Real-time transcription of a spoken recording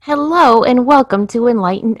Hello and welcome to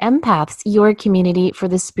Enlightened Empaths, your community for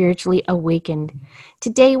the spiritually awakened.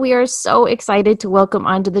 Today we are so excited to welcome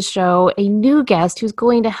onto the show a new guest who's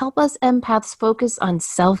going to help us empaths focus on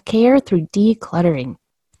self-care through decluttering.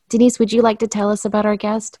 Denise, would you like to tell us about our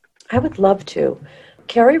guest? I would love to.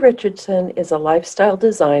 Carrie Richardson is a lifestyle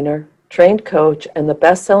designer, trained coach, and the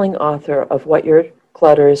best-selling author of What Your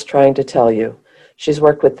Clutter is Trying to Tell You. She's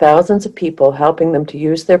worked with thousands of people, helping them to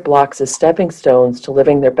use their blocks as stepping stones to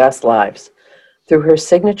living their best lives. Through her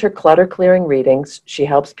signature clutter clearing readings, she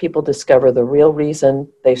helps people discover the real reason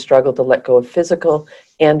they struggle to let go of physical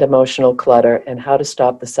and emotional clutter and how to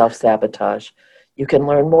stop the self-sabotage. You can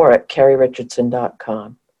learn more at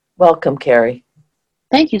carrierichardson.com. Welcome, Carrie.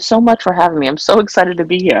 Thank you so much for having me. I'm so excited to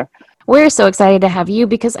be here. We're so excited to have you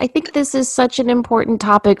because I think this is such an important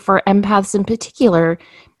topic for empaths in particular.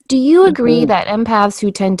 Do you agree that empaths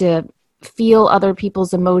who tend to feel other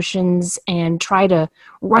people's emotions and try to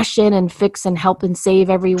rush in and fix and help and save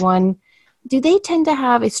everyone, do they tend to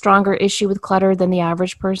have a stronger issue with clutter than the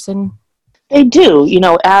average person? They do.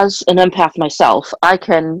 As an empath myself,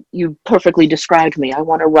 you perfectly described me. I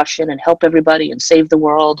want to rush in and help everybody and save the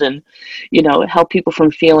world and, help people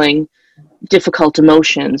from feeling difficult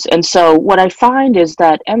emotions. And so what I find is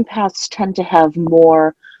that empaths tend to have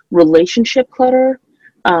more relationship clutter.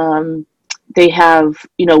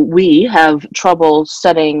 We have trouble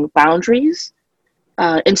setting boundaries.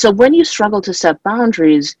 And so when you struggle to set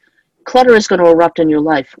boundaries, clutter is going to erupt in your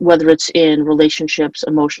life, whether it's in relationships,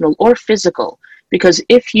 emotional, or physical. Because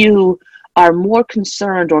if you are more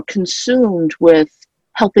concerned or consumed with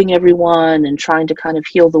helping everyone and trying to kind of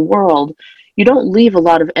heal the world, you don't leave a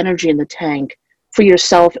lot of energy in the tank for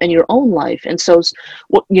yourself and your own life. And so,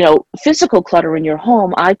 physical clutter in your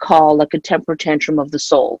home, I call like a temper tantrum of the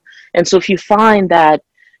soul. And so if you find that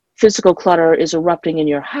physical clutter is erupting in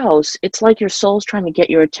your house, it's like your soul's trying to get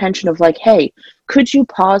your attention of like, hey, could you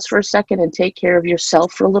pause for a second and take care of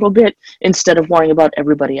yourself for a little bit instead of worrying about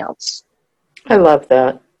everybody else? I love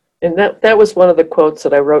that. And that was one of the quotes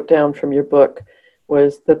that I wrote down from your book,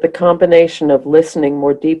 was that the combination of listening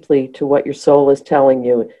more deeply to what your soul is telling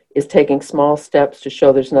you is taking small steps to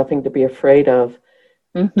show there's nothing to be afraid of.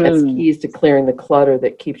 That's keys to clearing the clutter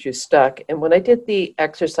that keeps you stuck. And when I did the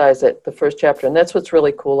exercise at the first chapter, and that's what's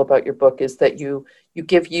really cool about your book, is that you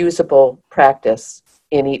give usable practice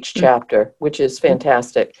in each chapter, which is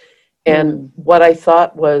fantastic. And what I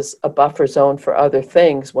thought was a buffer zone for other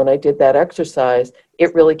things, when I did that exercise,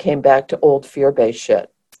 it really came back to old fear-based shit.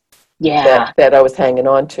 Yeah. That I was hanging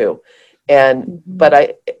on to. And but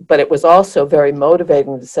it was also very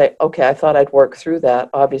motivating to say, okay, I thought I'd work through that.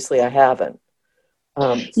 Obviously I haven't.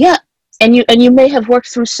 Yeah. And you may have worked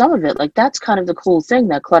through some of it. Like, that's kind of the cool thing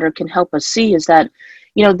that clutter can help us see, is that,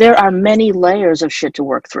 there are many layers of shit to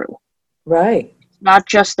work through. Right. Not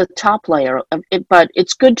just the top layer of it, but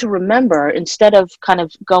it's good to remember, instead of kind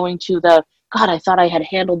of going to the, God, I thought I had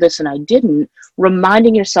handled this and I didn't,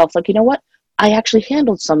 reminding yourself, like, you know what? I actually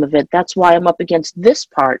handled some of it. That's why I'm up against this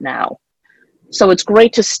part now. So it's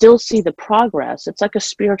great to still see the progress. It's like a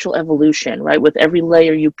spiritual evolution, right? With every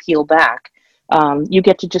layer you peel back, you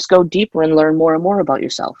get to just go deeper and learn more and more about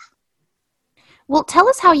yourself. Well, tell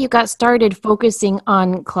us how you got started focusing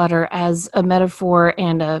on clutter as a metaphor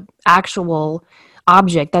and a actual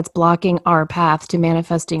object that's blocking our path to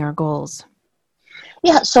manifesting our goals.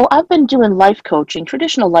 Yeah, so I've been doing life coaching,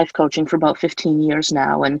 traditional life coaching, for about 15 years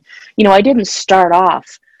now. And, I didn't start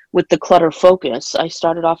off with the clutter focus. I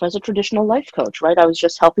started off as a traditional life coach, right? I was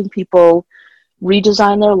just helping people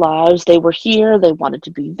redesign their lives. They were here, they wanted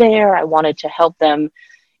to be there. I wanted to help them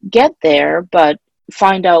get there, but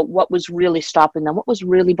find out what was really stopping them, what was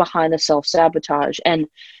really behind the self-sabotage. And,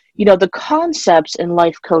 the concepts in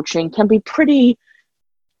life coaching can be pretty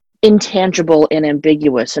intangible and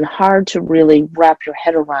ambiguous and hard to really wrap your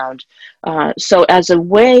head around. So as a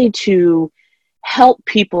way to help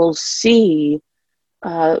people see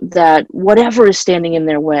that whatever is standing in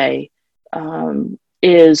their way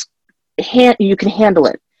is you can handle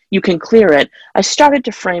it, you can clear it. I started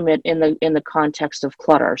to frame it in the context of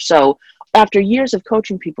clutter. So after years of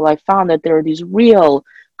coaching people, I found that there are these real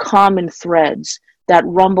common threads that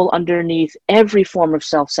rumble underneath every form of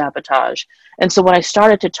self-sabotage. And so when I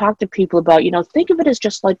started to talk to people about, think of it as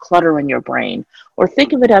just like clutter in your brain, or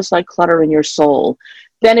think of it as like clutter in your soul,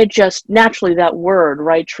 then it just naturally, that word,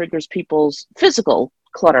 right, triggers people's physical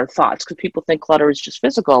clutter thoughts, because people think clutter is just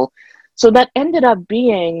physical. So that ended up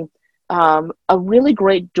being a really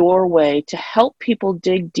great doorway to help people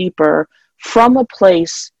dig deeper from a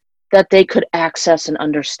place that they could access and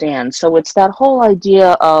understand. So it's that whole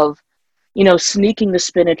idea of, sneaking the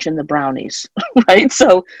spinach and the brownies, right?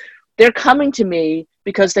 So they're coming to me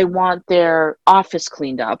because they want their office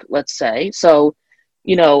cleaned up, let's say. So,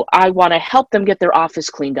 I want to help them get their office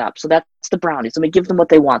cleaned up. So that's the brownies. Let me give them what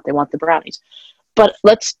they want. They want the brownies. But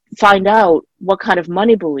let's find out what kind of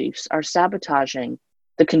money beliefs are sabotaging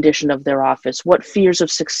the condition of their office. What fears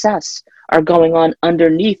of success are going on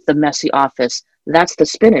underneath the messy office? That's the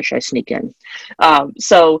spinach I sneak in.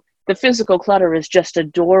 So the physical clutter is just a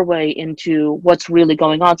doorway into what's really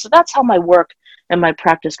going on. So that's how my work and my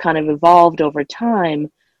practice kind of evolved over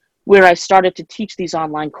time, where I started to teach these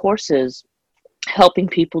online courses, helping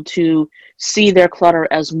people to see their clutter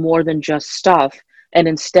as more than just stuff, and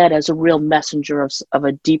instead as a real messenger of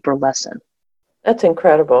a deeper lesson. That's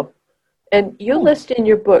incredible. And you list in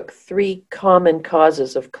your book 3 common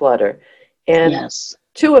causes of clutter. And yes.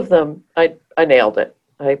 2 of them, I nailed it.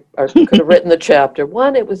 I could have written the chapter.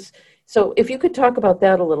 One, it was, so if you could talk about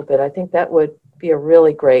that a little bit, I think that would be a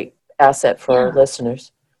really great asset for our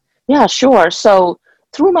listeners. Yeah, sure. So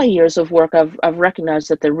through my years of work, I've recognized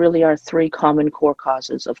that there really are 3 common core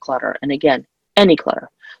causes of clutter. And again, any clutter.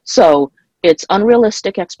 So it's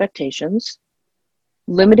unrealistic expectations,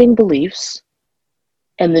 limiting beliefs,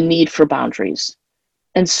 and the need for boundaries.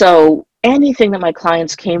 And so anything that my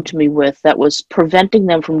clients came to me with that was preventing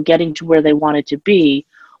them from getting to where they wanted to be,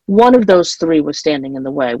 one of those 3 was standing in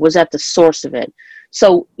the way, was at the source of it.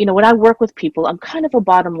 So, when I work with people, I'm kind of a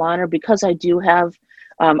bottom liner because I do have,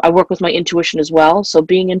 I work with my intuition as well. So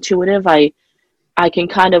being intuitive, I can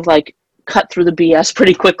kind of like cut through the BS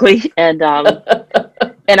pretty quickly. And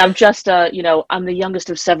I'm just, I'm the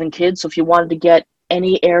youngest of 7 kids. So if you wanted to get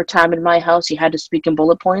any airtime in my house, you had to speak in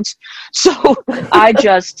bullet points. So I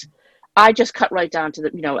just cut right down to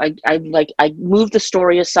the, I move the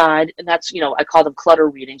story aside, and that's, I call them clutter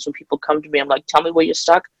readings. When people come to me, I'm like, tell me where you're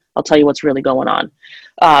stuck. I'll tell you what's really going on.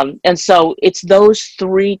 And so it's those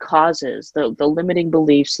 3 causes, the limiting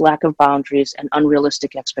beliefs, lack of boundaries, and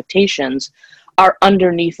unrealistic expectations are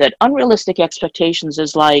underneath it. Unrealistic expectations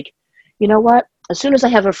is like, you know what? As soon as I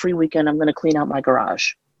have a free weekend, I'm going to clean out my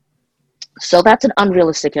garage. So that's an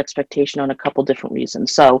unrealistic expectation on a couple different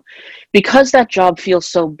reasons. So because that job feels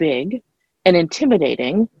so big and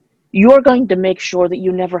intimidating, you're going to make sure that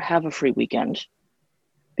you never have a free weekend,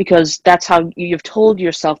 because that's how you've told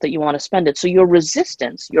yourself that you want to spend it. So your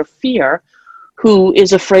resistance, your fear, who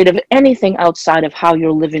is afraid of anything outside of how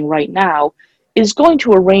you're living right now, is going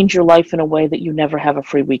to arrange your life in a way that you never have a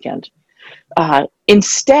free weekend.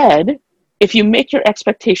 Instead, if you make your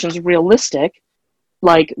expectations realistic,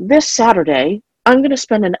 like this Saturday, I'm going to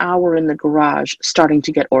spend an hour in the garage starting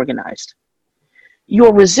to get organized.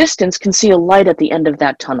 Your resistance can see a light at the end of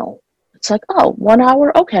that tunnel. It's like, oh, 1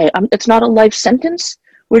 hour? Okay, it's not a life sentence.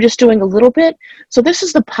 We're just doing a little bit. So this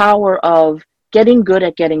is the power of getting good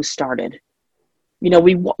at getting started.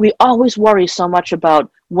 We always worry so much about,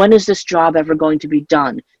 when is this job ever going to be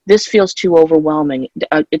done? This feels too overwhelming.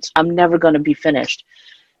 I'm never going to be finished.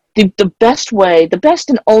 The best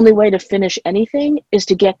and only way to finish anything is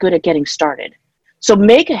to get good at getting started. So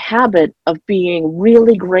make a habit of being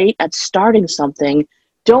really great at starting something.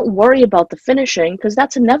 Don't worry about the finishing, because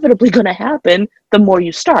that's inevitably going to happen the more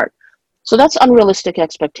you start. So that's unrealistic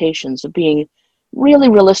expectations, of being really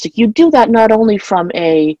realistic. You do that not only from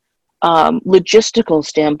a logistical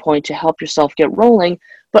standpoint to help yourself get rolling,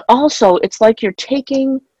 but also it's like you're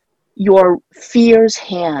taking your fear's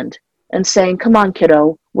hand and saying, come on,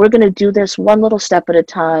 kiddo, we're going to do this one little step at a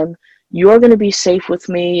time. You're going to be safe with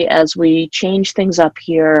me as we change things up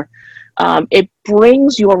here. It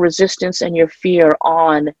brings your resistance and your fear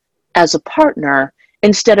on as a partner,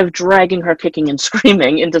 instead of dragging her kicking and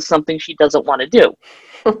screaming into something she doesn't want to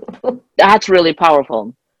do. That's really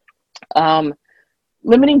powerful.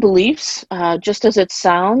 Limiting beliefs, just as it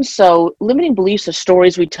sounds. So limiting beliefs are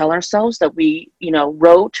stories we tell ourselves that we,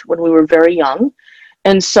 wrote when we were very young.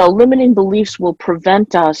 And so limiting beliefs will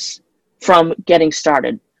prevent us from getting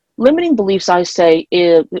started. Limiting beliefs, I say,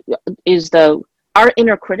 is our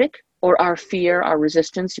inner critic, or our fear, our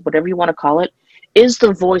resistance, whatever you want to call it, is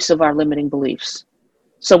the voice of our limiting beliefs.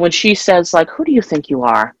 So when she says, like, who do you think you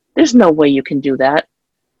are? There's no way you can do that.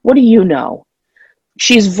 What do you know?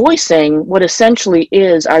 She's voicing what essentially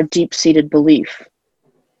is our deep-seated belief.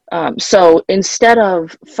 So instead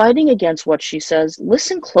of fighting against what she says,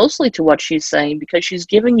 listen closely to what she's saying, because she's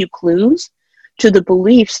giving you clues to the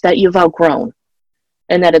beliefs that you've outgrown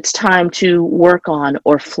and that it's time to work on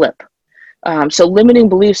or flip. So limiting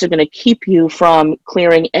beliefs are going to keep you from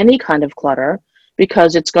clearing any kind of clutter,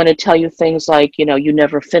 because it's going to tell you things like, you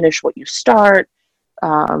never finish what you start.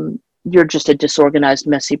 You're just a disorganized,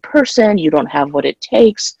 messy person. You don't have what it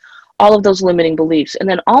takes. All of those limiting beliefs. And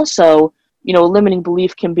then also, a limiting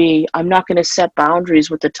belief can be, I'm not going to set boundaries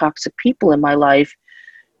with the toxic people in my life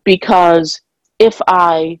because if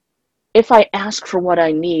I ask for what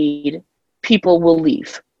I need, people will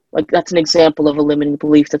leave. Like, that's an example of a limiting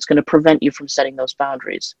belief that's going to prevent you from setting those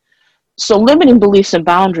boundaries. So limiting beliefs and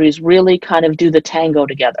boundaries really kind of do the tango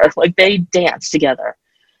together. Like, they dance together.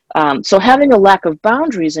 So having a lack of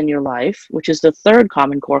boundaries in your life, which is the third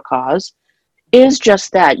common core cause, is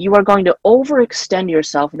just that. You are going to overextend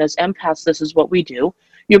yourself, and as empaths, this is what we do.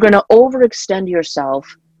 You're going to overextend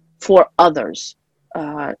yourself for others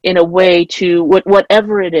in a way to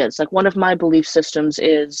whatever it is. Like, one of my belief systems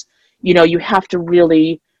is, you have to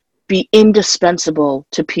really be indispensable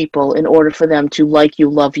to people in order for them to like you,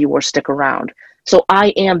 love you, or stick around. So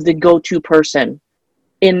I am the go-to person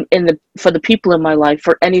for the people in my life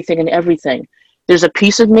for anything and everything. There's a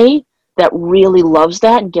piece of me that really loves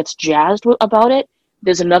that and gets jazzed about it.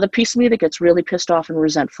 There's another piece of me that gets really pissed off and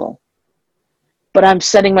resentful. But I'm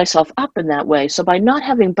setting myself up in that way. So by not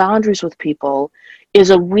having boundaries with people is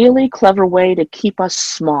a really clever way to keep us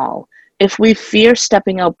small. If we fear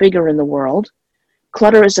stepping out bigger in the world,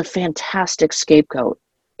 clutter is a fantastic scapegoat.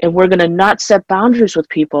 And we're going to not set boundaries with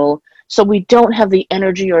people, so we don't have the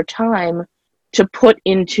energy or time to put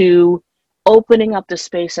into opening up the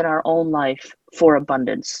space in our own life for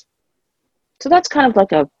abundance. So that's kind of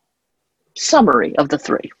like a summary of the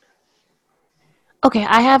three. Okay,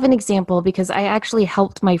 I have an example because I actually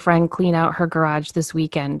helped my friend clean out her garage this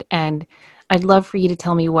weekend, and I'd love for you to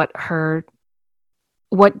tell me what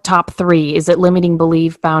top three is. It limiting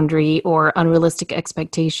belief, boundary, or unrealistic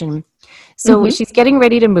expectation? So she's getting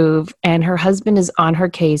ready to move, and her husband is on her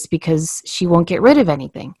case because she won't get rid of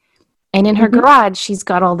anything. And in her garage, she's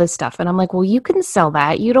got all this stuff. And I'm like, well, you can sell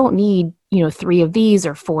that. You don't need, 3 of these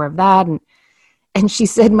or 4 of that. And she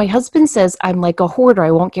said, my husband says I'm like a hoarder.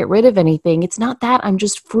 I won't get rid of anything. It's not that. I'm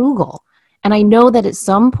just frugal. And I know that at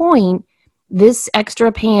some point, this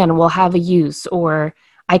extra pan will have a use, or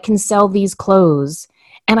I can sell these clothes.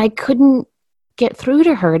 And I couldn't get through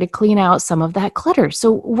to her to clean out some of that clutter.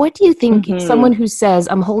 So what do you think someone who says,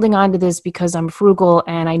 I'm holding on to this because I'm frugal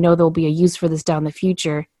and I know there'll be a use for this down the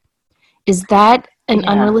future, is that an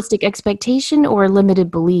unrealistic expectation or a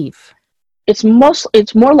limited belief? It's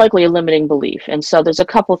more likely a limiting belief. And so there's a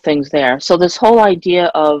couple things there. So this whole idea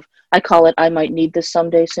of, I call it, I might need this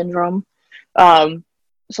someday syndrome.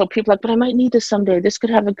 So people are like, but I might need this someday. This could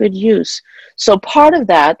have a good use. So part of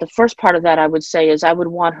that, the first part of that I would say is I would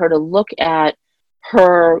want her to look at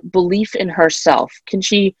her belief in herself.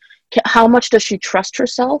 How much does she trust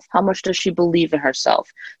herself? How much does she believe in herself?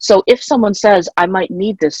 So if someone says, I might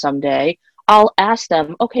need this someday, I'll ask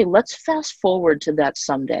them, okay, let's fast forward to that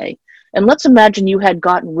someday. And let's imagine you had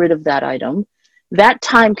gotten rid of that item. That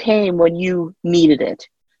time came when you needed it.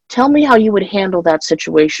 Tell me how you would handle that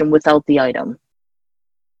situation without the item.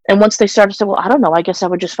 And once they start to say, well, I don't know, I guess I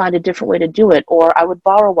would just find a different way to do it, or I would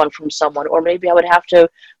borrow one from someone, or maybe I would have to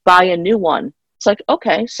buy a new one. It's like,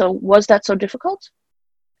 okay, so was that so difficult?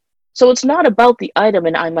 So it's not about the item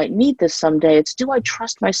and I might need this someday. It's, do I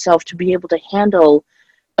trust myself to be able to handle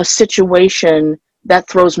a situation that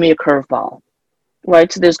throws me a curveball?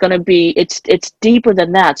 Right? So there's going to be, it's deeper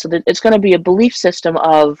than that. So that it's going to be a belief system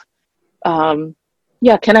of, can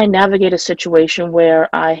I navigate a situation where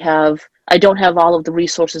I don't have all of the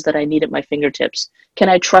resources that I need at my fingertips? Can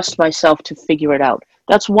I trust myself to figure it out?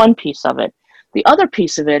 That's one piece of it. The other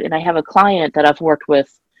piece of it, and I have a client that I've worked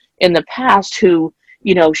with in the past who,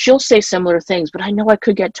 she'll say similar things, but I know I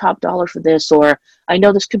could get top dollar for this, or I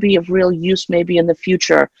know this could be of real use maybe in the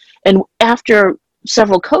future. And after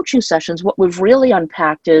several coaching sessions, what we've really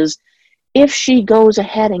unpacked is, if she goes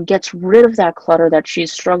ahead and gets rid of that clutter that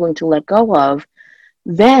she's struggling to let go of,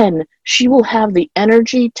 then she will have the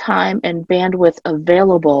energy, time, and bandwidth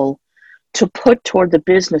available to put toward the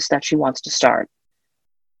business that she wants to start.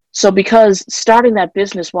 So because starting that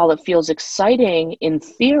business, while it feels exciting in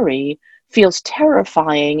theory, feels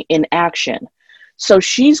terrifying in action. So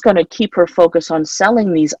she's going to keep her focus on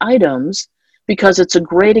selling these items because it's a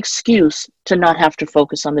great excuse to not have to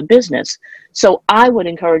focus on the business. So I would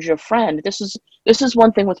encourage your friend, this is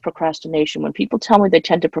one thing with procrastination. When people tell me they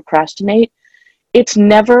tend to procrastinate, it's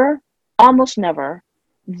almost never,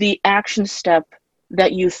 the action step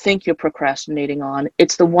that you think you're procrastinating on.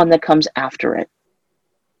 It's the one that comes after it.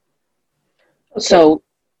 Okay. So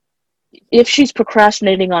if she's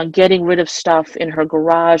procrastinating on getting rid of stuff in her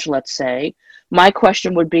garage, let's say, my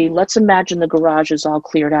question would be, let's imagine the garage is all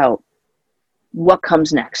cleared out. What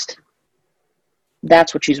comes next?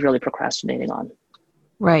 That's what she's really procrastinating on.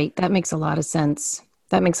 Right. That makes a lot of sense.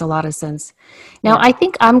 Now, I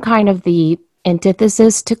think I'm kind of the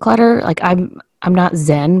antithesis to clutter. Like I'm not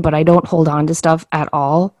Zen, but I don't hold on to stuff at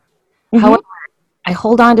all. However, I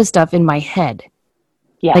hold on to stuff in my head.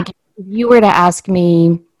 Yeah. Like, if you were to ask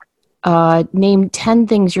me, name 10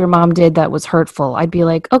 things your mom did that was hurtful, I'd be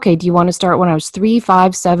like, okay, do you want to start when I was 3,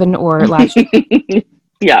 5, 7, or last year?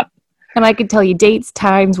 Yeah. And I could tell you dates,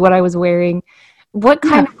 times, what I was wearing. What Yeah.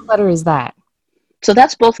 kind of clutter is that? So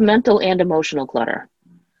that's both mental and emotional clutter.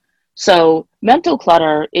 So mental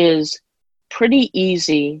clutter is pretty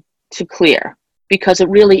easy to clear because it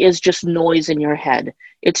really is just noise in your head.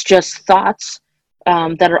 It's just thoughts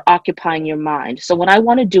that are occupying your mind. So when I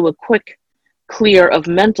want to do a quick clear of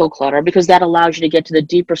mental clutter, because that allows you to get to the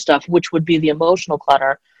deeper stuff, which would be the emotional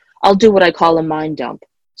clutter, I'll do what I call a mind dump.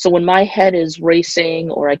 So when my head is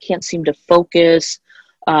racing or I can't seem to focus,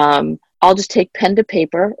 I'll just take pen to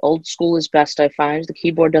paper. Old school is best, I find. The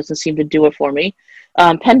keyboard doesn't seem to do it for me.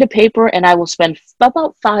 Pen to paper, and I will spend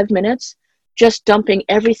about 5 minutes just dumping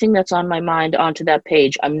everything that's on my mind onto that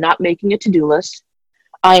page. I'm not making a to-do list.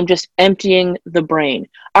 I am just emptying the brain.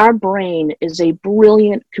 Our brain is a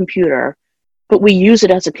brilliant computer, but we use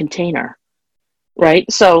it as a container, right?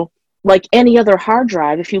 So like any other hard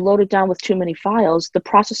drive, if you load it down with too many files, the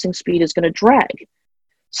processing speed is going to drag.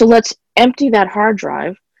 So let's empty that hard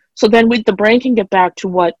drive. So then the brain can get back to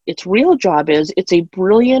what its real job is. It's a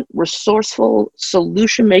brilliant, resourceful,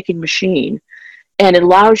 solution-making machine, and it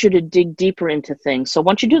allows you to dig deeper into things. So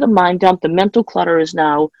once you do the mind dump, the mental clutter is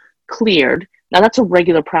now cleared. Now that's a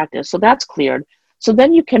regular practice, so that's cleared. So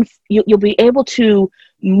then you'll be able to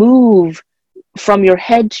move from your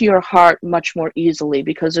head to your heart much more easily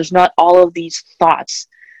because there's not all of these thoughts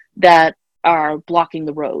that are blocking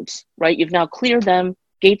the roads, right? You've now cleared them,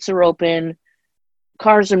 gates are open,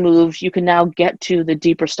 cars are moved, you can now get to the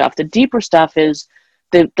deeper stuff. The deeper stuff is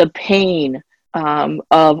the pain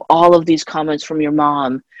of all of these comments from your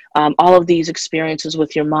mom, all of these experiences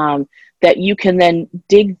with your mom that you can then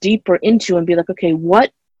dig deeper into and be like, okay,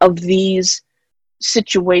 what of these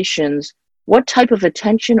situations, what type of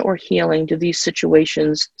attention or healing do these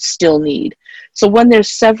situations still need? So when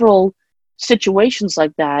there's several situations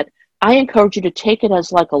like that, I encourage you to take it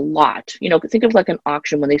as like a lot. You know, think of like an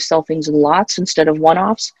auction when they sell things in lots instead of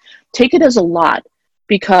one-offs. Take it as a lot,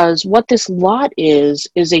 because what this lot is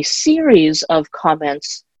a series of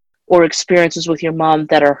comments or experiences with your mom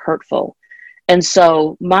that are hurtful. And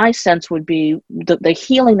so my sense would be the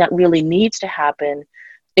healing that really needs to happen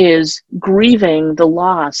is grieving the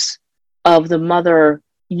loss of the mother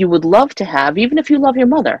you would love to have, even if you love your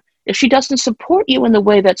mother. If she doesn't support you in the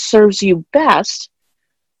way that serves you best,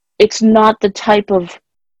 it's not the type of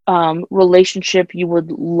relationship you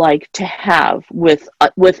would like to have with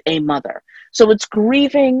a mother. So it's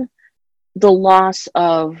grieving the loss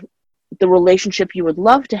of the relationship you would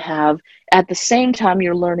love to have. At the same time,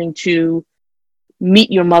 you're learning to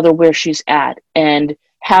meet your mother where she's at and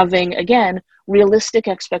having, again, realistic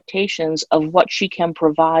expectations of what she can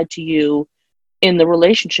provide to you in the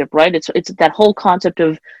relationship, right? It's that whole concept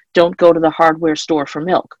of don't go to the hardware store for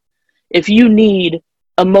milk. If you need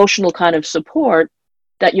emotional kind of support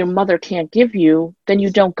that your mother can't give you, then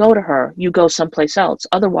you don't go to her. You go someplace else.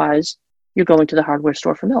 Otherwise, you're going to the hardware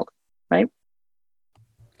store for milk, right?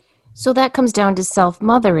 So that comes down to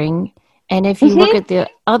self-mothering. And if you look at the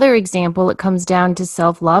other example, it comes down to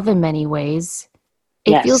self-love in many ways.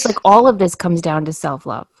 It feels like all of this comes down to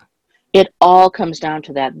self-love. It all comes down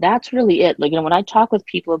to that. That's really it. Like, you know, when I talk with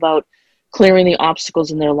people about clearing the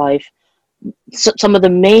obstacles in their life, some of the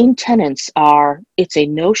main tenets are it's a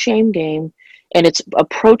no shame game, and it's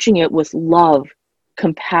approaching it with love,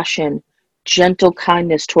 compassion, gentle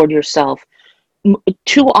kindness toward yourself.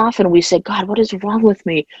 Too often we say, God, what is wrong with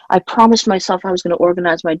me? I promised myself I was going to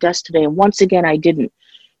organize my desk today, and once again I didn't.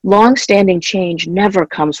 Long-standing change never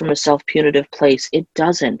comes from a self-punitive place. It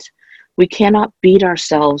doesn't. We cannot beat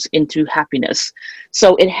ourselves into happiness.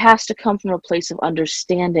 So it has to come from a place of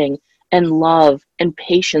understanding and love and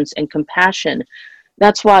patience and compassion.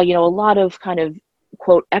 That's why, you know, a lot of kind of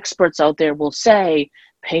quote experts out there will say,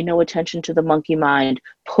 pay no attention to the monkey mind,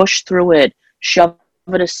 push through it, shove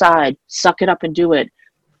it aside, suck it up and do it.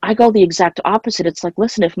 I go the exact opposite. It's like,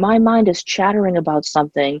 listen, if my mind is chattering about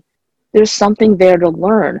something, there's something there to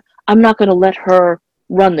learn. I'm not going to let her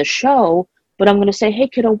run the show, but I'm going to say, hey,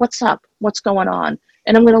 kiddo, what's up? What's going on?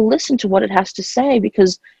 And I'm going to listen to what it has to say,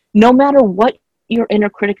 because no matter what your inner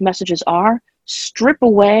critic messages are, strip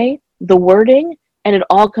away the wording, and it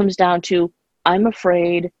all comes down to, I'm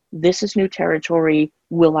afraid, this is new territory,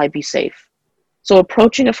 will I be safe? So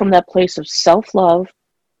approaching it from that place of self-love,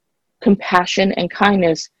 compassion, and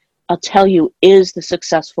kindness, I'll tell you, is the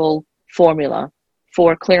successful formula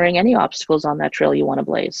for clearing any obstacles on that trail you want to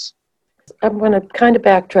blaze. I'm going to kind of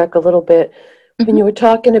backtrack a little bit. When you were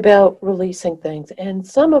talking about releasing things, and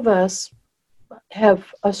some of us,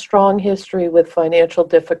 have a strong history with financial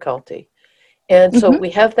difficulty. And so we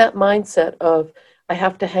have that mindset of, I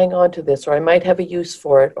have to hang on to this, or I might have a use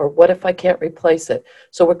for it, or what if I can't replace it?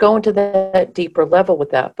 So we're going to that deeper level with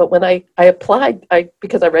that. But when I applied,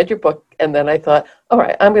 because I read your book, and then I thought, all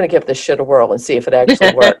right, I'm going to give this shit a whirl and see if it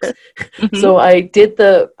actually works. So I did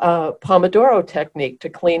the Pomodoro technique to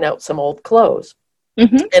clean out some old clothes.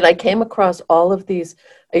 And I came across all of these.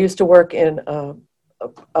 I used to work in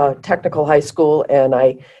a technical high school, and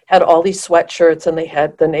I had all these sweatshirts, and they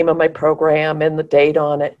had the name of my program and the date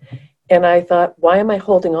on it. And I thought, why am I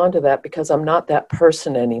holding on to that? Because I'm not that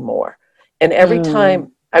person anymore. And every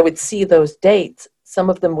time I would see those dates, some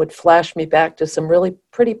of them would flash me back to some really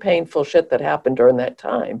pretty painful shit that happened during that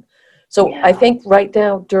time. So I think right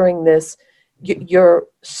now during this, you're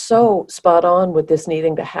so spot on with this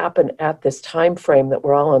needing to happen at this time frame that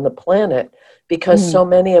we're all on the planet, because so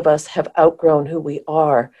many of us have outgrown who we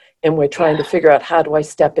are, and we're trying to figure out, how do I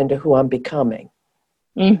step into who I'm becoming?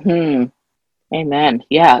 Amen.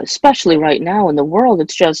 Yeah, especially right now in the world,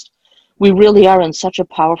 it's just, we really are in such a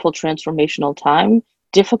powerful transformational time.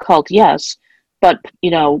 Difficult, yes, but,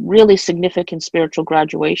 really significant spiritual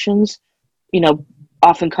graduations,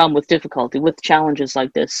 often come with difficulty, with challenges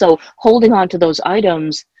like this. So holding on to those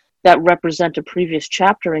items that represent a previous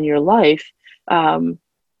chapter in your life,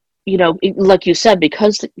 like you said,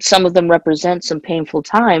 because some of them represent some painful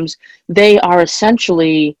times, they are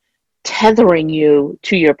essentially tethering you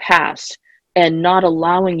to your past and not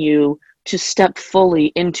allowing you to step fully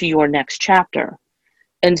into your next chapter.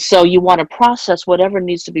 And so you want to process whatever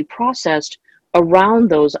needs to be processed around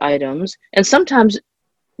those items. And sometimes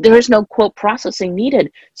there is no, quote, processing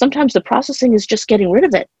needed. Sometimes the processing is just getting rid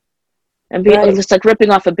of it. And it's like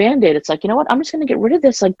ripping off a Band-Aid. It's like, you know what, I'm just going to get rid of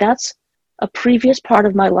this. Like, that's a previous part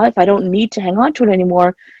of my life. I don't need to hang on to it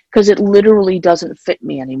anymore, because it literally doesn't fit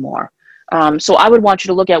me anymore. So I would want you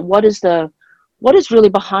to look at what is really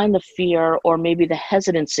behind the fear, or maybe the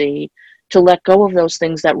hesitancy to let go of those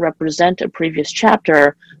things that represent a previous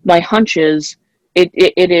chapter. My hunch is it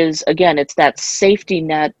is, again, it's that safety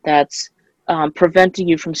net that's preventing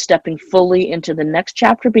you from stepping fully into the next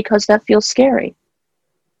chapter, because that feels scary.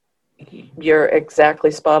 You're exactly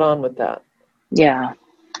spot on with that. Yeah.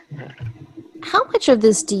 How much of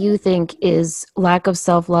this do you think is lack of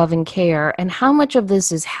self-love and care, and how much of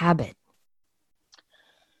this is habit?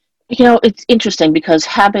 It's interesting, because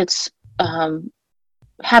habits come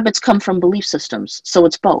from belief systems, so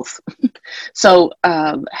it's both. So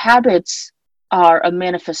habits are a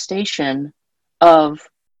manifestation of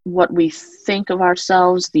what we think of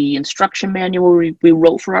ourselves, the instruction manual we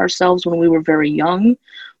wrote for ourselves when we were very young.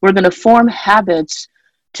 We're going to form habits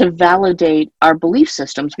to validate our belief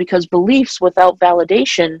systems, because beliefs without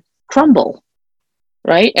validation crumble,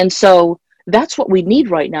 right? And so that's what we need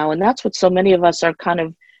right now, and that's what so many of us are kind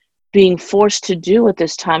of being forced to do at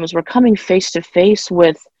this time, is we're coming face to face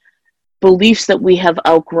with beliefs that we have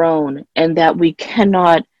outgrown and that we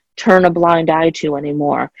cannot turn a blind eye to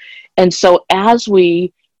anymore. And so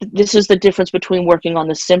this is the difference between working on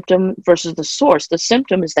the symptom versus the source. The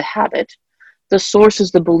symptom is the habit. The source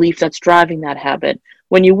is the belief that's driving that habit.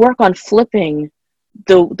 When you work on flipping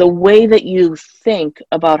the way that you think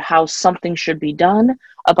about how something should be done,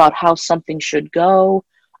 about how something should go,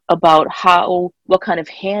 about what kind of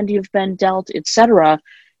hand you've been dealt, etc.,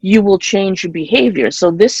 you will change your behavior.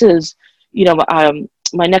 So this is,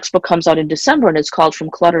 my next book comes out in December, and it's called From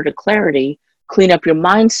Clutter to Clarity: Clean Up Your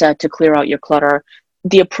Mindset to Clear Out Your Clutter.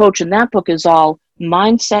 The approach in that book is all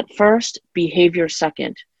mindset first, behavior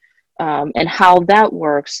second. And how that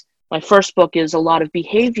works. My first book is a lot of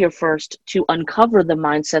behavior first to uncover the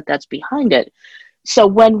mindset that's behind it. So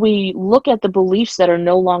when we look at the beliefs that are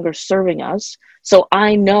no longer serving us, so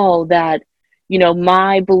I know that,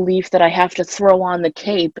 my belief that I have to throw on the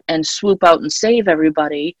cape and swoop out and save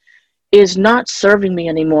everybody is not serving me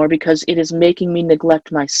anymore, because it is making me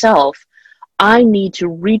neglect myself. I need to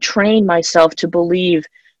retrain myself to believe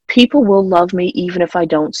people will love me even if I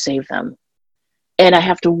don't save them. And I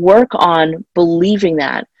have to work on believing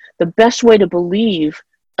that. The best way to believe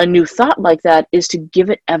a new thought like that is to give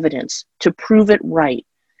it evidence, to prove it right.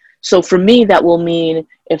 So for me, that will mean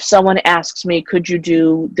if someone asks me, could you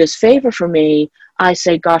do this favor for me? I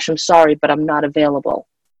say, gosh, I'm sorry, but I'm not available.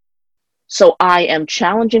 So I am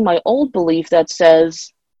challenging my old belief that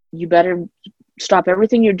says, you better stop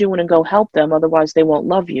everything you're doing and go help them, otherwise they won't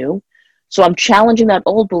love you. So I'm challenging that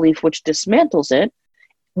old belief, which dismantles it,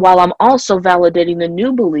 while I'm also validating the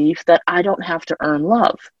new belief that I don't have to earn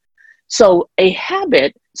love. So a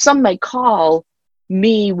habit, some may call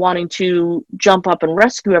me wanting to jump up and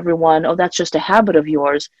rescue everyone, oh, that's just a habit of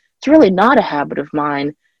yours. It's really not a habit of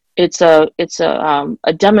mine. It's a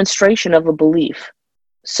demonstration of a belief.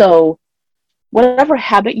 So whatever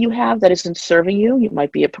habit you have that isn't serving you, you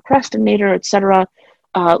might be a procrastinator, etc.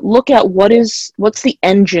 Look at what's the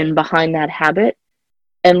engine behind that habit,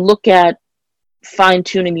 and look at fine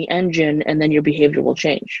tuning the engine, and then your behavior will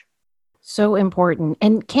change. So important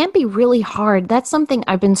and can be really hard. That's something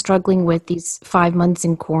I've been struggling with these 5 months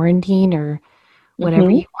in quarantine or whatever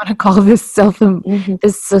Mm-hmm. you want to call Mm-hmm.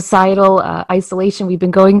 this societal isolation we've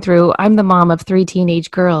been going through. I'm the mom of 3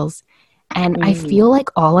 teenage girls, and I Mm-hmm. feel like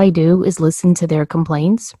all I do is listen to their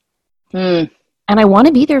complaints. Mm. And I want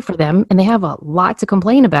to be there for them, and they have a lot to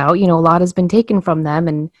complain about. A lot has been taken from them,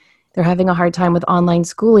 and they're having a hard time with online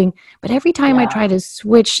schooling. But every time I Yeah. try to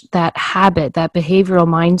switch that habit, that behavioral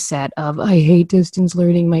mindset of, I hate distance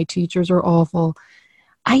learning, my teachers are awful,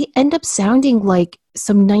 I end up sounding like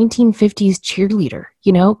some 1950s cheerleader.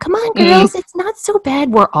 Come on, Mm. girls, it's not so bad.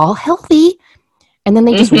 We're all healthy. And then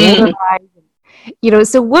they just roll their Mm-hmm. eyes.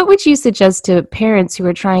 So what would you suggest to parents who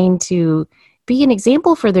are trying to be an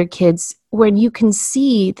example for their kids when you can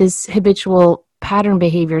see this habitual pattern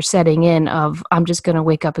behavior setting in of, I'm just going to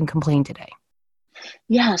wake up and complain today?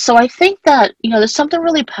 Yeah. So I think that, there's something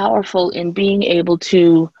really powerful in being able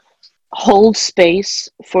to hold space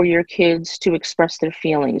for your kids to express their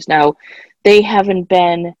feelings. Now, they haven't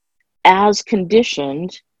been as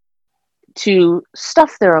conditioned to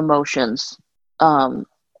stuff their emotions,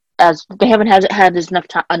 as they haven't had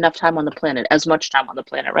enough time on the planet, as much time on the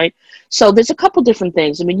planet, right? So there's a couple different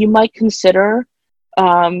things. I mean, you might consider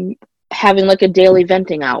um, having like a daily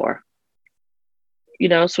venting hour.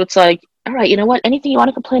 So it's like, all right, you know what? Anything you want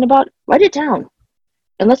to complain about, write it down,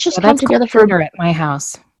 and let's just Yeah, come that's called together for dinner at my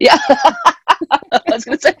house. yeah. I was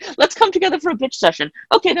gonna say, let's come together for a bitch session.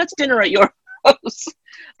 Okay, that's dinner at your house.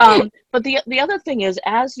 But the other thing is,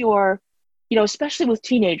 as you're, especially with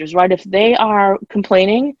teenagers, right? If they are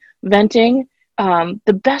complaining, venting,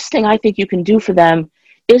 the best thing I think you can do for them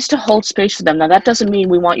is to hold space for them. Now, that doesn't mean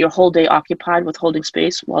we want your whole day occupied with holding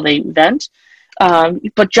space while they vent,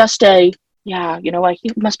 but just yeah,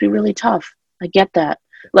 it must be really tough. I get that.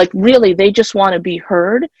 Like, really, they just want to be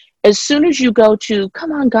heard. As soon as you go to,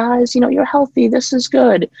 come on, guys, you're healthy, this is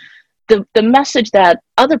good, the message that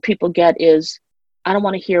other people get is, I don't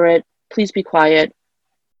want to hear it, please be quiet,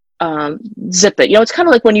 zip it. It's kind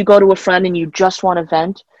of like when you go to a friend and you just want to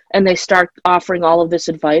vent, and they start offering all of this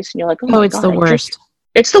advice, and you're like, oh Oh, my it's the God, worst.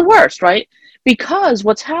 it's the worst, right? Because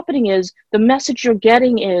what's happening is the message you're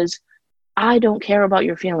getting is, I don't care about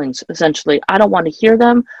your feelings, essentially. I don't want to hear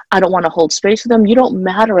them. I don't want to hold space for them. You don't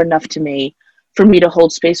matter enough to me for me to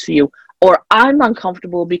hold space for you. Or I'm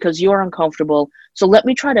uncomfortable because you're uncomfortable. So let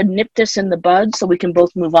me try to nip this in the bud so we can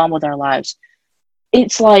both move on with our lives.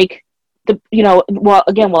 It's like, well,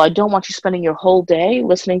 again, while I don't want you spending your whole day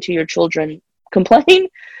listening to your children complain,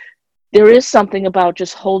 there is something about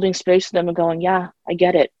just holding space for them and going, yeah, I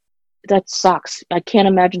get it. That sucks. I can't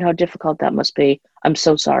imagine how difficult that must be. I'm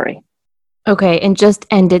so sorry. Okay, and just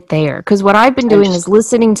end it there. Because what I've been And doing is just,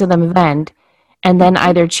 listening to them vent and then Mhm.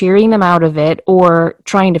 either cheering them out of it or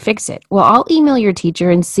trying to fix it. Well, I'll email your teacher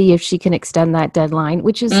and see if she can extend that deadline,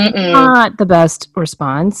 which is Mm-mm. not the best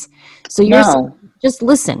response. So you're saying No, just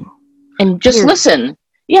listen and just period. listen.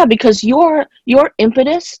 Yeah, because your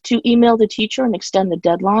impetus to email the teacher and extend the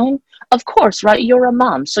deadline, of course, right? You're a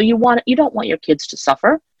mom, so you don't want your kids to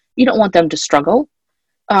suffer. You don't want them to struggle.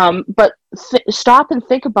 But stop and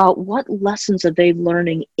think about, what lessons are they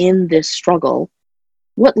learning in this struggle?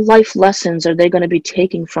 What life lessons are they going to be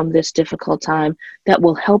taking from this difficult time that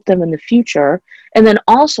will help them in the future? And then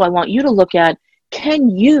also, I want you to look at, can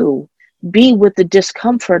you be with the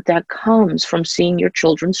discomfort that comes from seeing your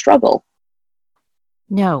children struggle?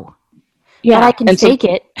 No, but I Yeah. can And so fake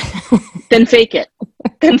it. then fake it.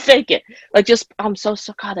 Then fake it. Like, just, I'm so,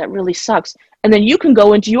 God, that really sucks. And then you can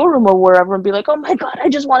go into your room or wherever and be like, oh my God, I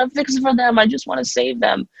just want to fix it for them. I just want to save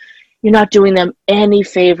them. You're not doing them any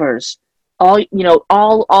favors. All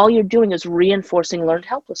you're doing is reinforcing learned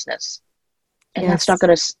helplessness. And Yes.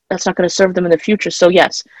 that's not gonna serve them in the future. So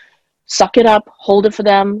yes, suck it up, hold it for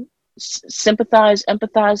them, sympathize,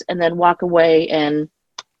 empathize, and then walk away and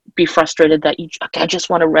be frustrated that I just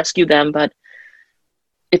want to rescue them, but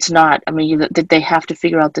it's not. I mean, they have to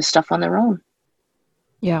figure out this stuff on their own.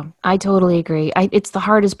 Yeah, I totally agree. It's the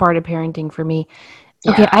hardest part of parenting for me.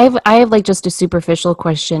 Okay, Yeah, I have like just a superficial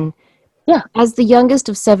question. yeah. As the youngest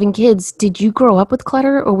of 7 kids, did you grow up with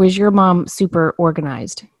clutter or was your mom super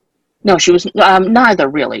organized? No, she was neither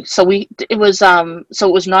really. So it was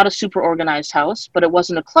not a super organized house, but it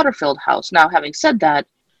wasn't a clutter-filled house. Now, having said that,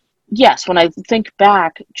 yes, when I think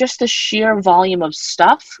back, just the sheer volume of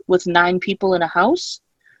stuff with 9 people in a house,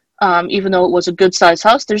 even though it was a good sized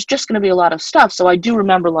house, there's just going to be a lot of stuff. So I do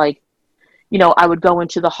remember, like, I would go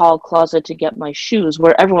into the hall closet to get my shoes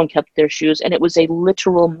where everyone kept their shoes, and it was a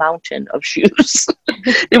literal mountain of shoes.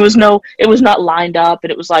 It was not lined up,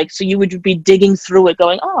 and it was like, so you would be digging through it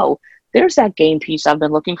going, oh, there's that game piece I've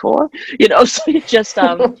been looking for, so it just,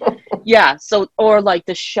 yeah. So, or like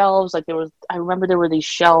the shelves, like I remember there were these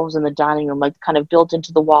shelves in the dining room, like kind of built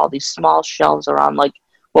into the wall, these small shelves around like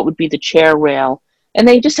what would be the chair rail. And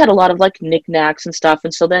they just had a lot of like knickknacks and stuff.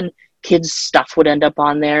 And so then kids' stuff would end up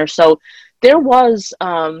on there. So there was,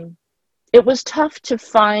 it was tough to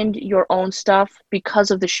find your own stuff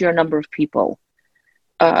because of the sheer number of people.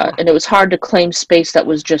 And it was hard to claim space that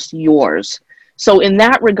was just yours. So in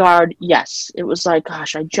that regard, yes, it was like,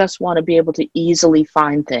 gosh, I just want to be able to easily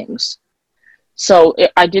find things. So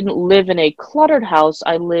I didn't live in a cluttered house.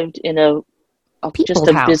 I lived in a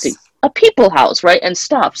people house, right? And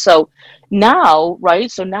stuff. So now, right?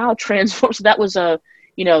 So now transforms. So that was a,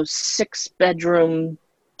 6-bedroom,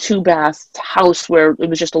 2-bath house where it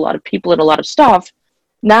was just a lot of people and a lot of stuff.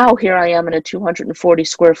 Now here I am in a 240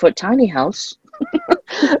 square foot tiny house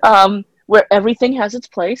where everything has its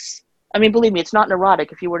place. I mean, believe me, it's not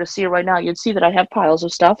neurotic. If you were to see it right now, you'd see that I have piles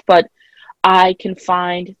of stuff, but I can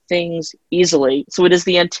find things easily. So it is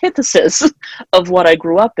the antithesis of what I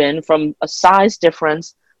grew up in, from a size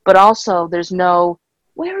difference, but also there's no,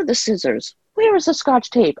 where are the scissors? Where is the Scotch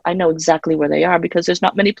tape? I know exactly where they are because there's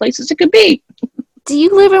not many places it could be. Do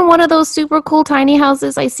you live in one of those super cool tiny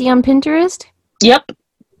houses I see on Pinterest? Yep.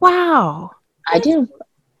 Wow. I do.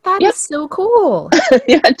 That is so cool.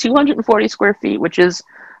 Yeah, 240 square feet, which is,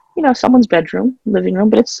 someone's bedroom, living room,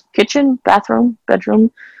 but it's kitchen, bathroom,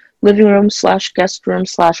 bedroom, living room / guest room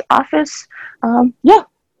 / office. Yeah.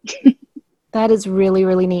 That is really,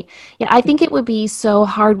 really neat. Yeah, I think it would be so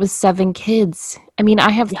hard with 7 kids. I mean,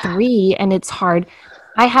 I have 3 and it's hard.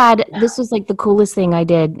 This was like the coolest thing I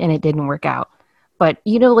did and it didn't work out. But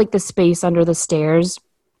like the space under the stairs,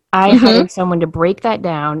 I hired someone to break that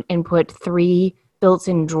down and put 3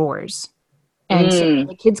 built-in drawers. And so when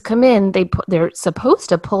the kids come in, they're supposed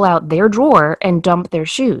to pull out their drawer and dump their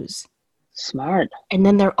shoes. Smart. And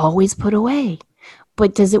then they're always put away.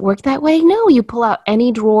 But does it work that way? No, you pull out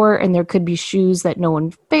any drawer and there could be shoes that no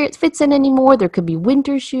one fits in anymore. There could be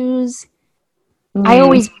winter shoes. I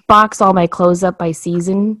always box all my clothes up by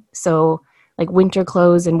season. So like winter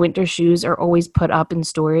clothes and winter shoes are always put up in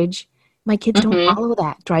storage. My kids don't follow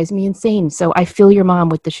that. It drives me insane. So I feel your mom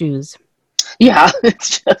with the shoes. Yeah,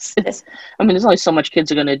 there's only so much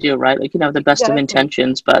kids are going to do, right? Like, the best of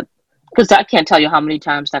intentions, but because I can't tell you how many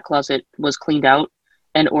times that closet was cleaned out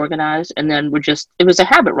and organized, and then it was a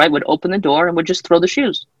habit, right? Would open the door and would just throw the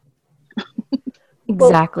shoes.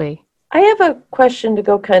 Exactly. Well, I have a question to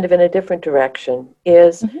go kind of in a different direction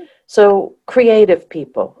is, so creative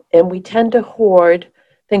people, and we tend to hoard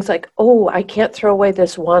things like, oh, I can't throw away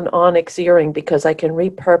this one onyx earring because I can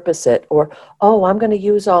repurpose it, or, oh, I'm going to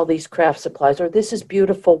use all these craft supplies, or this is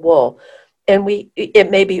beautiful wool. And it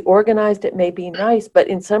may be organized, it may be nice, but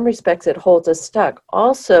in some respects it holds us stuck.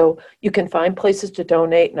 Also, you can find places to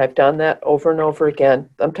donate, and I've done that over and over again.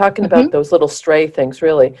 I'm talking about those little stray things,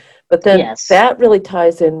 really. But then that really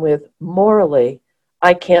ties in with morally,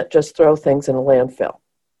 I can't just throw things in a landfill.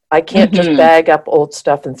 I can't just bag up old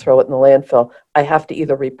stuff and throw it in the landfill. I have to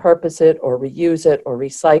either repurpose it or reuse it or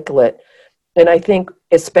recycle it. And I think,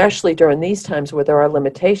 especially during these times where there are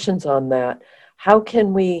limitations on that, how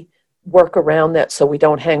can we work around that so we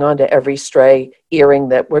don't hang on to every stray earring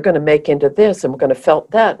that we're going to make into this and we're going to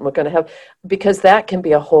felt that and we're going to have, because that can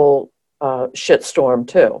be a whole shitstorm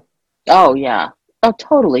too. Oh, yeah. Oh,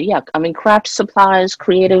 totally. Yeah. I mean, craft supplies,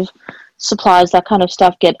 creative supplies, that kind of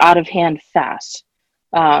stuff get out of hand fast.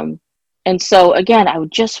 And so, again, I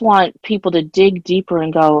would just want people to dig deeper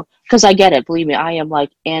and go, because I get it. Believe me, I am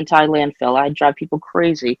like anti-landfill. I drive people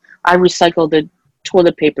crazy. I recycle the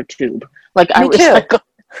toilet paper tube. Like, Me too.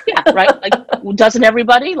 Yeah, right? Like, doesn't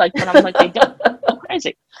everybody? Like, when I'm like, they don't. I'm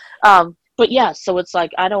crazy. But yeah, so it's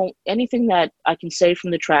like, anything that I can save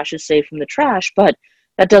from the trash is saved from the trash, but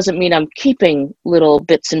that doesn't mean I'm keeping little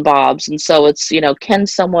bits and bobs. And so it's, can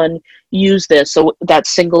someone use this? So that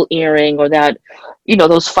single earring or that,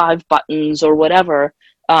 those 5 buttons or whatever,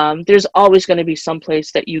 there's always going to be some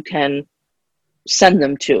place that you can send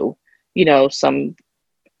them to, some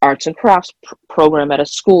arts and crafts program at a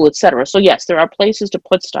school, etc. So yes, there are places to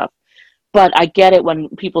put stuff. But I get it when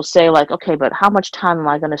people say like, okay, but how much time am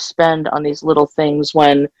I going to spend on these little things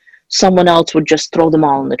when someone else would just throw them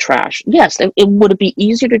all in the trash? Yes, would it be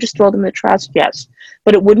easier to just throw them in the trash? Yes,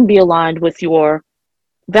 but it wouldn't be aligned with your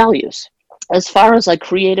values. As far as like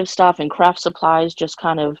creative stuff and craft supplies, just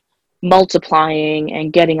kind of multiplying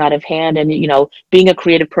and getting out of hand and, being a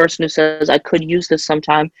creative person who says, I could use this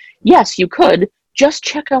sometime. Yes, you could. Just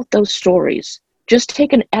check out those stories. Just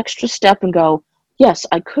take an extra step and go, yes,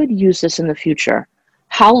 I could use this in the future.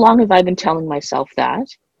 How long have I been telling myself that?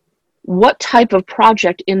 What type of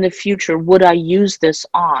project in the future would I use this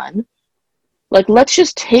on? Like, let's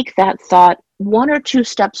just take that thought one or two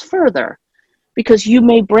steps further, because you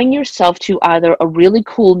may bring yourself to either a really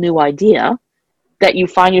cool new idea that you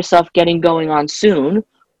find yourself getting going on soon,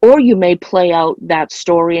 or you may play out that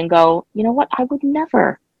story and go, you know what, I would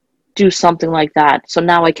never do something like that. So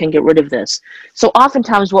now I can get rid of this. So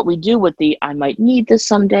oftentimes what we do with the, I might need this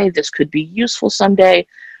someday, this could be useful someday,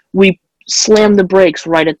 we slam the brakes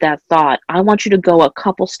right at that thought. I want you to go a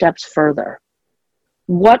couple steps further.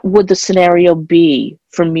 What would the scenario be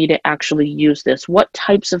for me to actually use this? What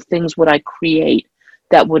types of things would I create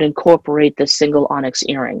that would incorporate this single onyx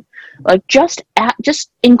earring? Like, just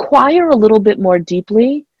inquire a little bit more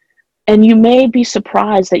deeply, and you may be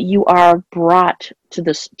surprised that you are brought to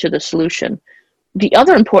the solution. The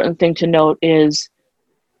other important thing to note is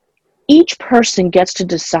each person gets to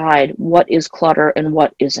decide what is clutter and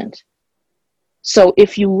what isn't. So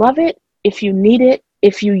if you love it, if you need it,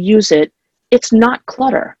 if you use it, it's not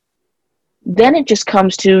clutter. Then it just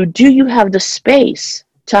comes to, do you have the space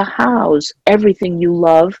to house everything you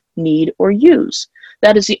love, need, or use?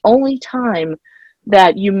 That is the only time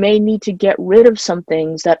that you may need to get rid of some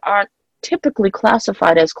things that aren't typically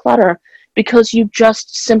classified as clutter, because you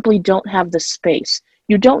just simply don't have the space.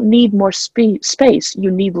 You don't need more space,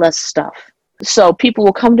 you need less stuff. So people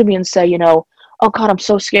will come to me and say, oh God, I'm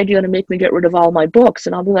so scared you're going to make me get rid of all my books.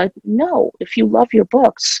 And I'll be like, no, if you love your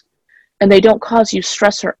books and they don't cause you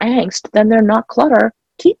stress or angst, then they're not clutter.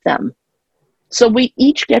 Keep them. So we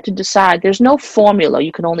each get to decide. There's no formula.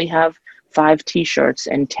 You can only have 5 t-shirts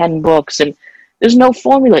and 10 books, and there's no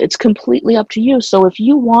formula. It's completely up to you. So if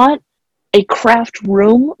you want a craft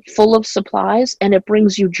room full of supplies and it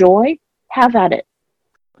brings you joy, have at it.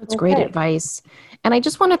 That's great advice. And I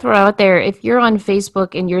just want to throw out there, if you're on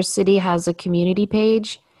Facebook and your city has a community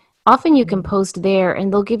page, often you can post there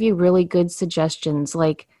and they'll give you really good suggestions.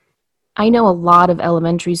 Like, I know a lot of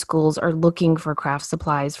elementary schools are looking for craft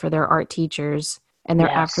supplies for their art teachers and their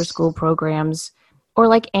after-school programs, or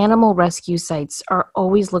like animal rescue sites are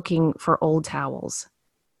always looking for old towels.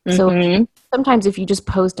 So sometimes if you just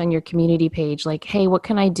post on your community page, like, hey, what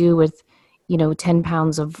can I do with 10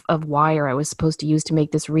 pounds of wire I was supposed to use to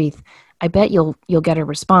make this wreath, I bet you'll get a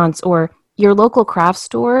response. Or your local craft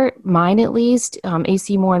store, mine at least,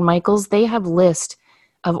 AC Moore and Michaels, they have list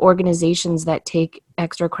of organizations that take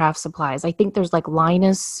extra craft supplies. I think there's like the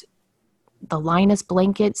Linus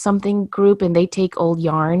Blanket something group, and they take old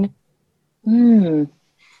yarn.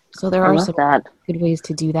 So there are some good ways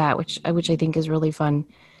to do that, which I think is really fun.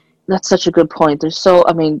 That's such a good point.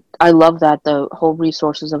 I love that, the whole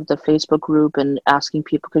resources of the Facebook group and asking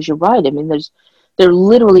people, because you're right. I mean, there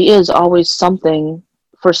literally is always something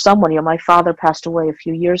for someone. My father passed away a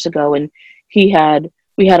few years ago, and we had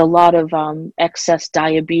a lot of excess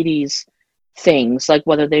diabetes things, like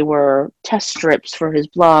whether they were test strips for his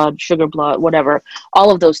blood, sugar blood, whatever,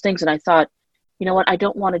 all of those things. And I thought, you know what, I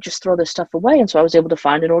don't want to just throw this stuff away. And so I was able to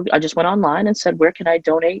find I just went online and said, where can I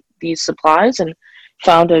donate these supplies? And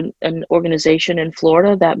found an organization in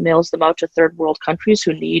Florida that mails them out to third world countries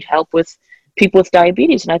who need help with people with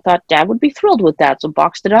diabetes. And I thought Dad would be thrilled with that. So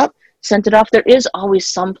boxed it up, sent it off. There is always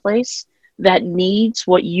some place that needs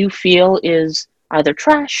what you feel is either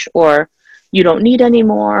trash or you don't need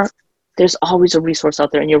anymore. There's always a resource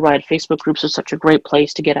out there. And you're right, Facebook groups are such a great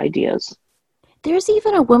place to get ideas. There's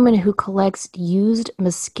even a woman who collects used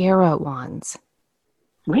mascara wands.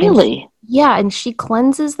 Really? And she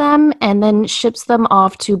cleanses them and then ships them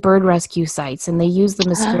off to bird rescue sites, and they use the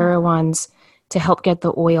mascara wands to help get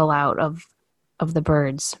the oil out of the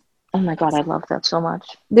birds. Oh my God, I love that so much.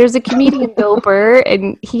 There's a comedian, Bill Burr,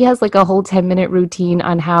 and he has like a whole 10-minute routine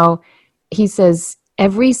on how he says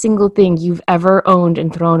every single thing you've ever owned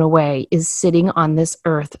and thrown away is sitting on this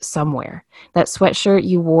earth somewhere. That sweatshirt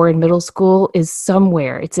you wore in middle school is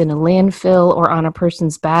somewhere. It's in a landfill or on a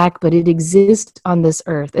person's back, but it exists on this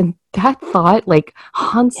earth. And that thought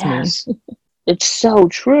haunts me. It's so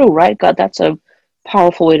true, right? God, that's a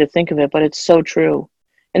powerful way to think of it, but it's so true.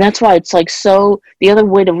 And that's why it's the other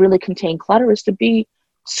way to really contain clutter is to be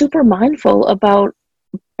super mindful about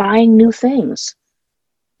buying new things.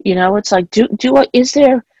 It's like,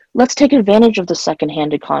 let's take advantage of the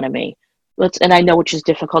secondhand economy. And I know which is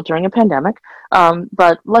difficult during a pandemic,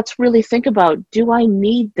 but let's really think about, do I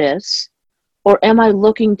need this? Or am I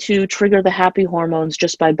looking to trigger the happy hormones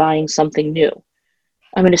just by buying something new?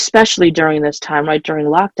 I mean, especially during this time, right, during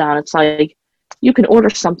lockdown, it's like you can order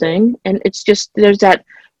something and it's just, there's that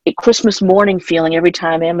Christmas morning feeling every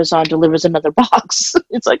time Amazon delivers another box.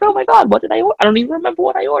 It's like, oh my God, what did I order? I don't even remember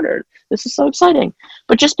what I ordered. This is so exciting.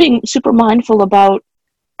 But just being super mindful about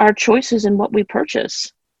our choices and what we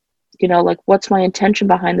purchase. You know, like, what's my intention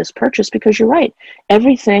behind this purchase? Because you're right,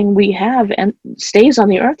 everything we have and stays on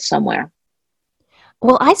the earth somewhere.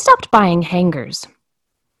 Well, I stopped buying hangers.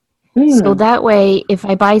 So Hmm. that way, if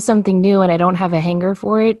I buy something new and I don't have a hanger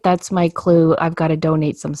for it, that's my clue. I've got to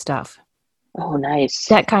donate some stuff. Oh, nice.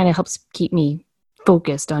 That kind of helps keep me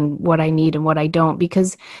focused on what I need and what I don't,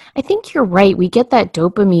 because I think you're right. We get that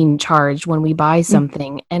dopamine charge when we buy Mm.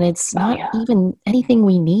 something, and it's Oh, not yeah. even anything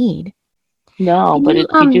we need. No, Can but you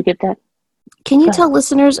you do get that. can you Go ahead. tell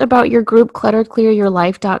listeners about your group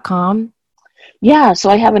clutterclearyourlife.com? Yeah, so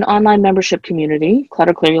I have an online membership community,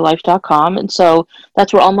 clutterclearyourlife.com. And so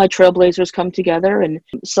that's where all my trailblazers come together. And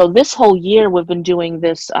so this whole year, we've been doing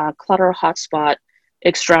this clutter hotspot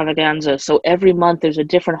extravaganza. So every month, there's a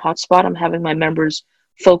different hotspot I'm having my members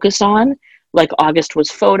focus on. Like August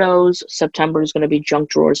was photos, September is going to be junk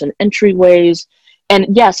drawers and entryways. And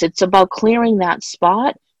yes, it's about clearing that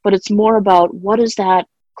spot, but it's more about, what does that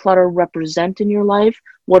clutter represent in your life?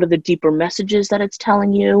 What are the deeper messages that it's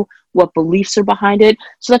telling you? What beliefs are behind it?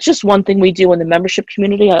 So that's just one thing we do in the membership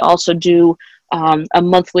community. I also do a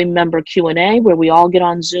monthly member Q&A where we all get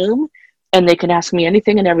on Zoom and they can ask me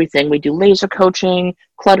anything and everything. We do laser coaching,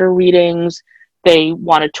 clutter readings. They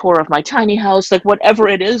want a tour of my tiny house, like whatever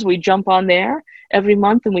it is, we jump on there every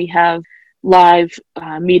month and we have live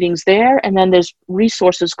meetings there. And then there's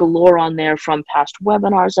resources galore on there from past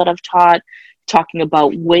webinars that I've taught, talking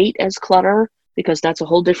about weight as clutter, because that's a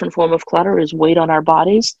whole different form of clutter, is weight on our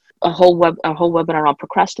bodies. A whole webinar on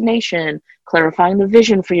procrastination, clarifying the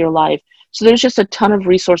vision for your life. So there's just a ton of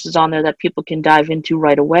resources on there that people can dive into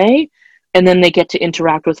right away, and then they get to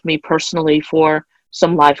interact with me personally for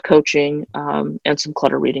some live coaching and some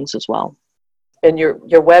clutter readings as well. And your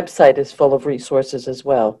website is full of resources as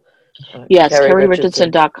well. Yes, Carrie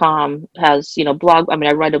Richardson. carrierichardson.com has, blog. I mean,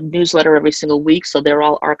 I write a newsletter every single week, so they're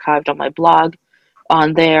all archived on my blog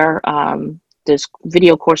on there. There's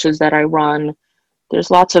video courses that I run. There's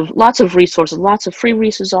lots of resources, lots of free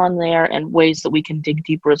resources on there, and ways that we can dig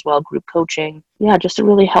deeper as well, group coaching. Yeah, just to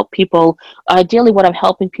really help people. Ideally, what I'm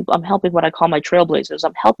helping people, I'm helping what I call my trailblazers.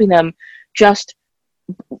 I'm helping them just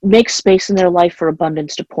make space in their life for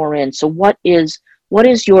abundance to pour in. So what is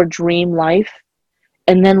your dream life?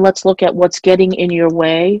 And then let's look at what's getting in your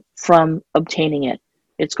way from obtaining it.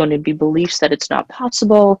 It's going to be beliefs that it's not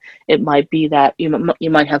possible. It might be that you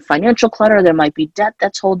might have financial clutter. There might be debt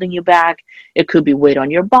that's holding you back. It could be weight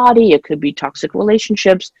on your body. It could be toxic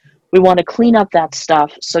relationships. We want to clean up that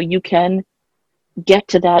stuff so you can get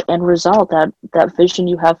to that end result, that vision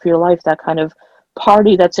you have for your life, that kind of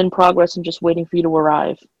party that's in progress and just waiting for you to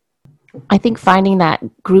arrive. I think finding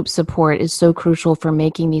that group support is so crucial for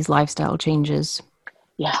making these lifestyle changes.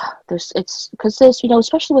 Yeah, it's because there's,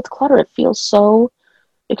 especially with clutter,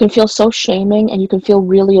 it can feel so shaming, and you can feel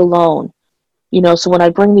really alone. So when I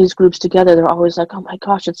bring these groups together, they're always like, oh my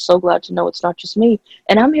gosh, it's so glad to know it's not just me.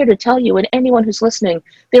 And I'm here to tell you, and anyone who's listening,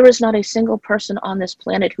 there is not a single person on this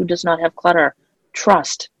planet who does not have clutter.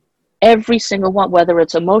 Trust. Every single one, whether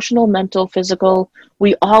it's emotional, mental, physical,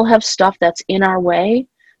 we all have stuff that's in our way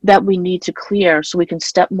that we need to clear so we can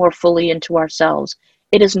step more fully into ourselves.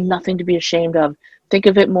 It is nothing to be ashamed of. Think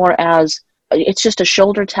of it more as, it's just a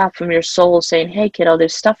shoulder tap from your soul saying, hey, kiddo,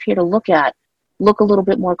 there's stuff here to look at. Look a little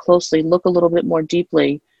bit more closely. Look a little bit more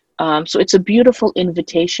deeply. So it's a beautiful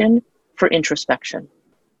invitation for introspection.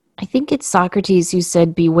 I think it's Socrates who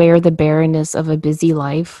said, beware the barrenness of a busy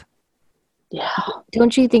life. Yeah.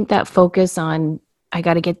 Don't you think that focus on, I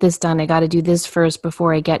got to get this done, I got to do this first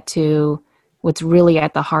before I get to what's really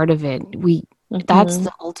at the heart of it, that's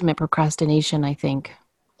the ultimate procrastination, I think.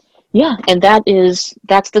 Yeah, and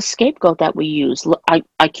that's the scapegoat that we use.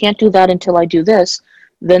 I can't do that until I do this.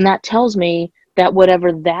 Then that tells me that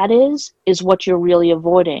whatever that is what you're really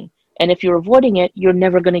avoiding. And if you're avoiding it, you're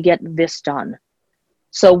never going to get this done.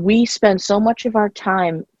 So we spend so much of our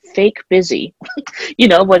time fake busy,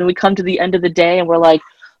 when we come to the end of the day and we're like,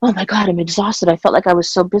 oh my God, I'm exhausted. I felt like I was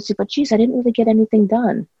so busy, but geez, I didn't really get anything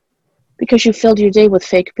done, because you filled your day with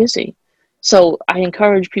fake busy. So I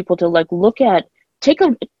encourage people to take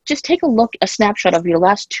a snapshot of your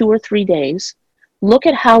last 2 or 3 days, look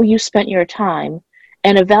at how you spent your time,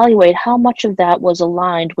 and evaluate how much of that was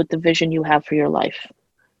aligned with the vision you have for your life.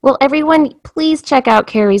 Well, everyone, please check out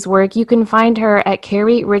Carrie's work. You can find her at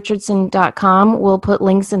carrierichardson.com. We'll put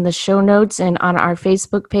links in the show notes and on our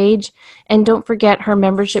Facebook page. And don't forget her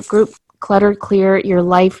membership group,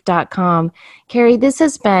 clutterclearyourlife.com. Carrie, this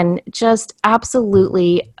has been just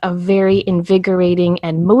absolutely a very invigorating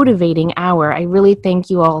and motivating hour. I really thank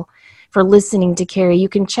you all for listening to Carrie. You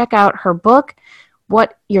can check out her book,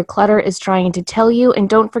 What Your Clutter is Trying to Tell You, and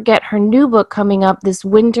don't forget her new book coming up this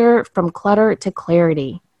winter, From Clutter to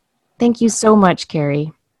Clarity. Thank you so much,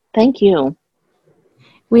 Carrie. Thank you.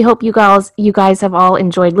 We hope you guys have all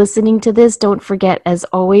enjoyed listening to this. Don't forget, as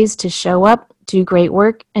always, to show up, do great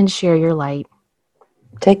work, and share your light.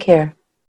 Take care.